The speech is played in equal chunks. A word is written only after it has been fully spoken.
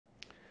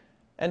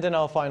And in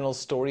our final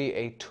story,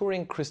 a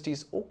touring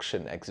Christie's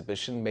auction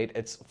exhibition made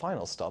its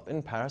final stop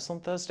in Paris on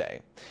Thursday.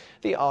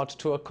 The art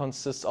tour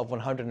consists of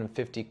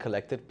 150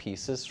 collected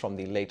pieces from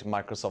the late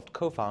Microsoft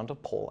co-founder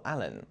Paul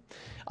Allen.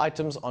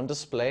 Items on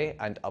display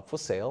and up for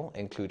sale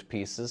include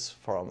pieces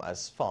from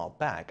as far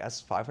back as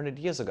 500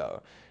 years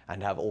ago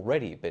and have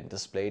already been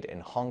displayed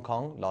in Hong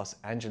Kong, Los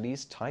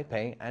Angeles,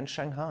 Taipei, and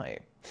Shanghai.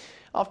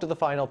 After the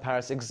final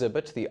Paris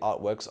exhibit, the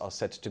artworks are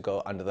set to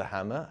go under the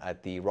hammer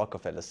at the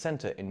Rockefeller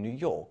Center in New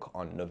York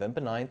on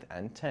November 9th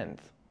and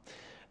 10th.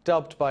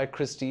 Dubbed by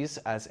Christie's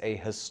as a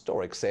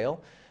historic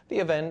sale, the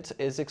event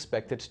is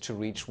expected to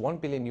reach $1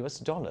 billion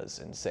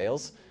in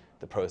sales.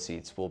 The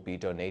proceeds will be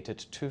donated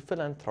to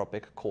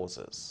philanthropic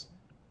causes.